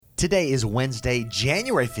Today is Wednesday,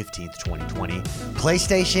 January 15th, 2020.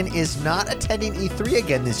 PlayStation is not attending E3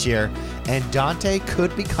 again this year, and Dante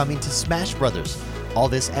could be coming to Smash Brothers. All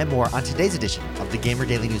this and more on today's edition of the Gamer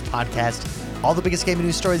Daily News Podcast. All the biggest gaming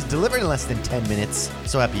news stories delivered in less than 10 minutes.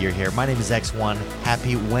 So happy you're here. My name is X1.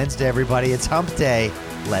 Happy Wednesday, everybody. It's Hump Day.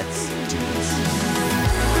 Let's do this.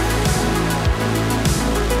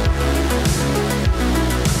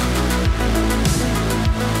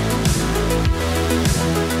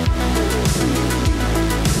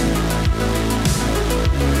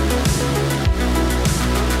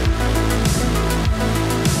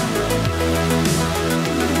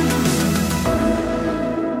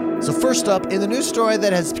 First up, in the news story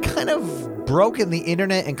that has kind of broken the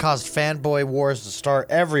internet and caused fanboy wars to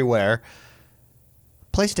start everywhere,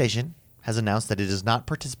 PlayStation has announced that it is not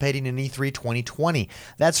participating in E3 2020.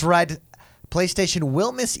 That's right. PlayStation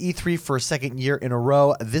will miss E3 for a second year in a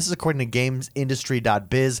row. This is according to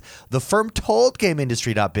GamesIndustry.biz. The firm told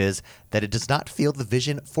GamesIndustry.biz that it does not feel the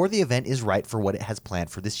vision for the event is right for what it has planned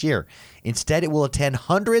for this year. Instead, it will attend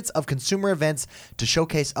hundreds of consumer events to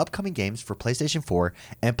showcase upcoming games for PlayStation 4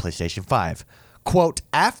 and PlayStation 5. Quote,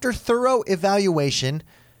 after thorough evaluation,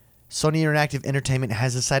 Sony Interactive Entertainment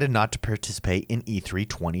has decided not to participate in E3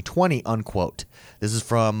 2020, unquote. This is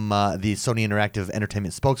from the Sony Interactive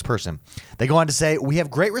Entertainment spokesperson. They go on to say, we have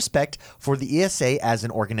great respect for the ESA as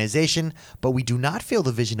an organization, but we do not feel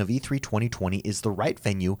the vision of E3 2020 is the right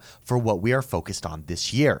venue for what we are focused on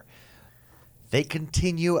this year. They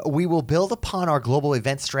continue, we will build upon our global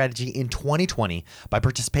event strategy in 2020 by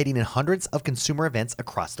participating in hundreds of consumer events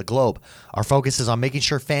across the globe. Our focus is on making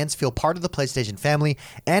sure fans feel part of the PlayStation family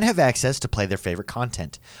and have access to play their favorite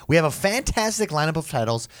content. We have a fantastic lineup of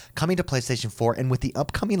titles coming to PlayStation 4, and with the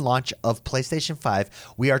upcoming launch of PlayStation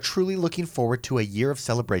 5, we are truly looking forward to a year of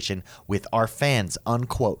celebration with our fans,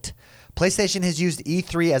 unquote. PlayStation has used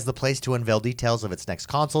E3 as the place to unveil details of its next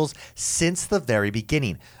consoles since the very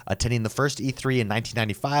beginning, attending the first E3 in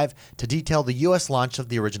 1995 to detail the US launch of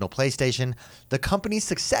the original PlayStation. The company's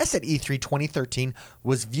success at E3 2013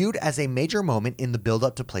 was viewed as a major moment in the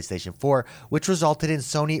build-up to PlayStation 4, which resulted in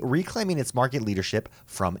Sony reclaiming its market leadership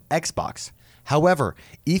from Xbox. However,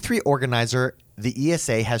 E3 organizer the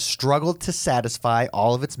ESA has struggled to satisfy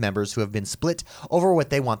all of its members who have been split over what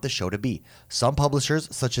they want the show to be. Some publishers,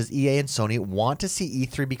 such as EA and Sony, want to see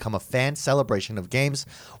E3 become a fan celebration of games,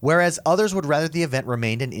 whereas others would rather the event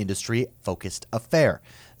remain an industry-focused affair.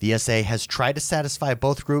 The ESA has tried to satisfy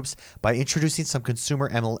both groups by introducing some consumer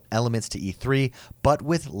elements to E3, but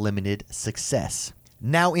with limited success.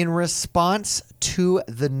 Now, in response to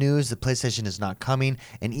the news that PlayStation is not coming,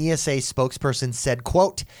 an ESA spokesperson said,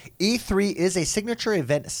 quote, E3 is a signature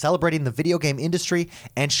event celebrating the video game industry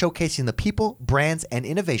and showcasing the people, brands, and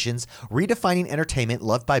innovations redefining entertainment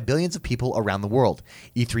loved by billions of people around the world.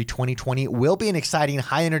 E3 2020 will be an exciting,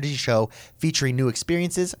 high-energy show featuring new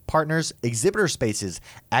experiences, partners, exhibitor spaces,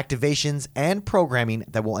 activations, and programming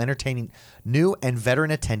that will entertain new and veteran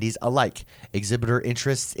attendees alike. Exhibitor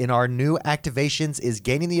interests in our new activations is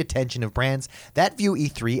gaining the attention of brands that view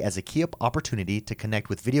E3 as a key opportunity to connect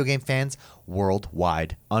with video game fans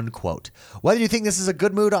worldwide, unquote. Whether you think this is a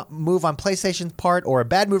good move on PlayStation's part or a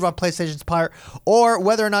bad move on PlayStation's part, or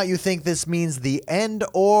whether or not you think this means the end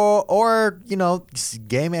or you know,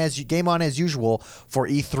 game on as usual for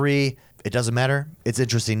E3, it doesn't matter. It's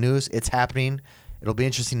interesting news. It's happening. It'll be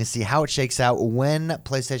interesting to see how it shakes out when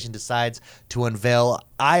PlayStation decides to unveil.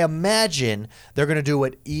 I imagine they're going to do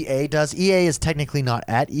what EA does. EA is technically not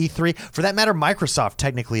at E3. For that matter, Microsoft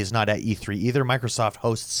technically is not at E3 either. Microsoft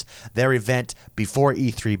hosts their event before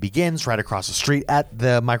E3 begins, right across the street at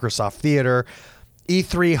the Microsoft Theater.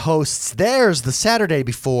 E3 hosts theirs the Saturday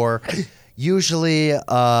before, usually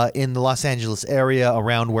in the Los Angeles area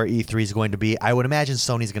around where E3 is going to be. I would imagine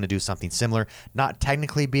Sony's going to do something similar, not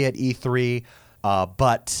technically be at E3,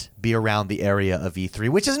 but be around the area of E3,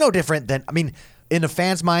 which is no different than, I mean, in a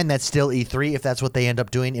fan's mind, that's still E3 if that's what they end up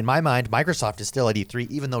doing. In my mind, Microsoft is still at E3,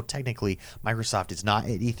 even though technically Microsoft is not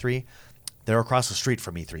at E3. They're across the street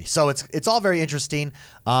from E3. So it's all very interesting.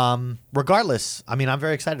 Regardless, I mean, I'm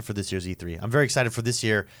very excited for this year's E3. I'm very excited for this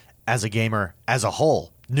year as a gamer as a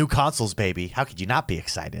whole. New consoles, baby. How could you not be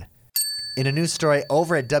excited? In a news story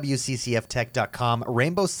over at WCCFtech.com,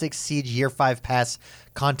 Rainbow Six Siege Year 5 Pass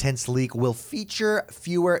contents leak will feature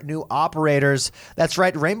fewer new operators. That's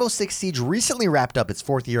right, Rainbow Six Siege recently wrapped up its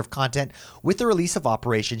fourth year of content with the release of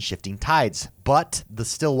Operation Shifting Tides, but the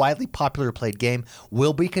still widely popular played game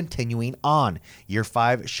will be continuing on. Year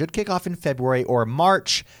 5 should kick off in February or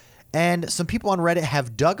March, and some people on Reddit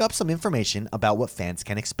have dug up some information about what fans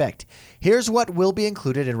can expect. Here's what will be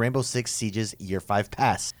included in Rainbow Six Siege's Year 5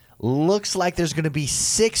 Pass. Looks like there's going to be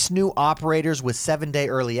 6 new operators with 7-day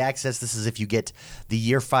early access. This is if you get the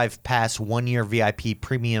Year 5 Pass 1-year VIP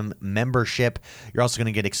premium membership. You're also going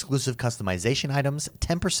to get exclusive customization items,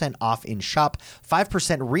 10% off in shop,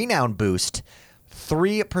 5% renown boost,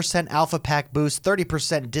 3% alpha pack boost,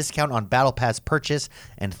 30% discount on battle pass purchase,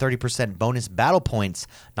 and 30% bonus battle points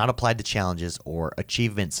not applied to challenges or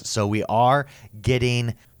achievements. So we are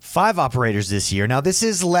getting 5 operators this year. Now, this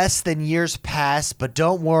is less than years past, but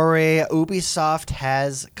don't worry. Ubisoft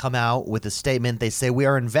has come out with a statement. They say, we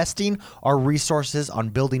are investing our resources on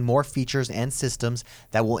building more features and systems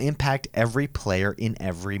that will impact every player in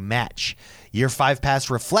every match. Year 5 Pass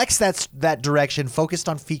reflects that direction, focused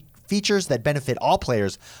on features that benefit all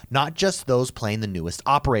players, not just those playing the newest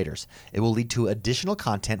operators. It will lead to additional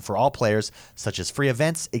content for all players, such as free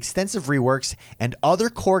events, extensive reworks, and other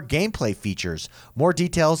core gameplay features. More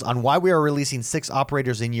details on why we are releasing 6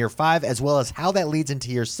 operators in Year 5, as well as how that leads into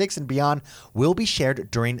Year 6 and beyond, will be shared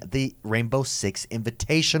during the Rainbow Six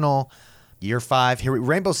Invitational. Year 5, here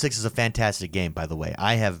Rainbow Six is a fantastic game, by the way.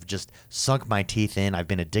 I have just sunk my teeth in. I've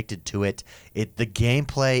been addicted to it. The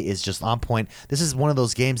gameplay is just on point. This is one of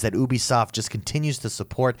those games that Ubisoft just continues to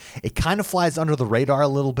support. It kind of flies under the radar a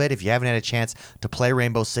little bit. If you haven't had a chance to play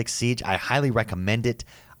Rainbow Six Siege, I highly recommend it.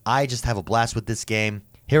 I just have a blast with this game.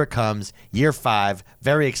 Here it comes, Year 5.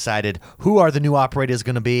 Very excited. Who are the new operators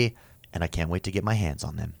going to be? And I can't wait to get my hands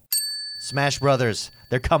on them. Smash Brothers,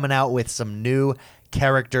 they're coming out with some new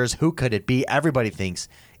characters. Who could it be? Everybody thinks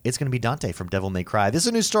it's going to be Dante from Devil May Cry. This is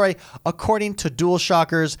a new story, according to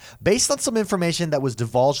DualShockers. Based on some information that was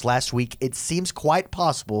divulged last week, it seems quite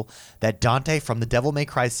possible that Dante from the Devil May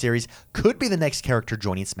Cry series could be the next character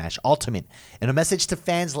joining Smash Ultimate. In a message to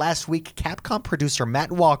fans last week, Capcom producer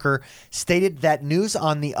Matt Walker stated that news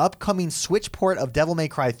on the upcoming Switch port of Devil May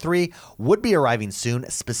Cry 3 would be arriving soon.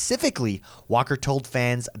 Specifically, Walker told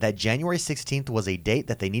fans that January 16th was a date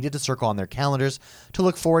that they needed to circle on their calendars to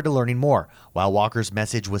look forward to learning more. While Walker's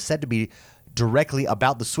message was said to be directly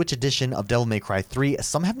about the Switch edition of Devil May Cry 3,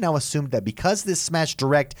 some have now assumed that because this Smash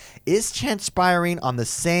Direct is transpiring on the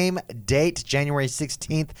same date, January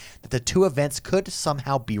 16th, that the two events could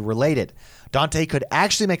somehow be related. Dante could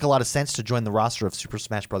actually make a lot of sense to join the roster of Super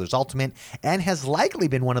Smash Bros. Ultimate, and has likely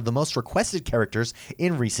been one of the most requested characters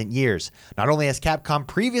in recent years. Not only has Capcom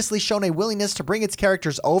previously shown a willingness to bring its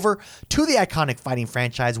characters over to the iconic fighting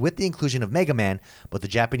franchise with the inclusion of Mega Man, but the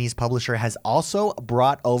Japanese publisher has also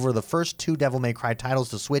brought over the first 2 Devil May Cry titles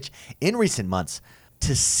to Switch in recent months.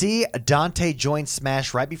 To see Dante join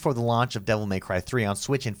Smash right before the launch of Devil May Cry 3 on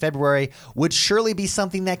Switch in February would surely be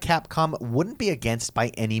something that Capcom wouldn't be against by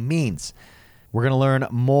any means. We're going to learn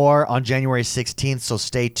more on January 16th, so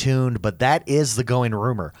stay tuned. But that is the going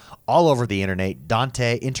rumor all over the internet.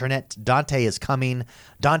 Dante is coming.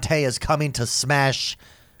 Dante is coming to Smash.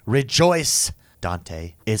 Rejoice.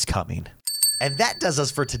 Dante is coming. And that does us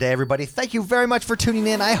for today, everybody. Thank you very much for tuning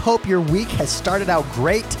in. I hope your week has started out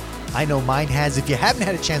great. I know mine has. If you haven't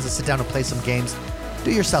had a chance to sit down and play some games,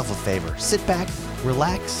 do yourself a favor. Sit back,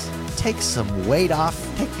 relax, take some weight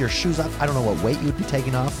off, take your shoes off. I don't know what weight you would be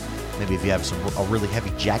taking off. Maybe if you have a really heavy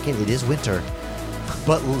jacket, it is winter.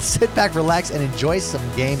 But sit back, relax, and enjoy some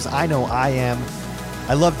games. I know I am.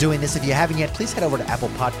 I love doing this. If you haven't yet, please head over to Apple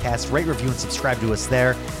Podcasts, rate, review, and subscribe to us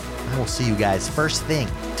there. I will see you guys first thing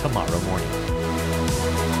tomorrow morning.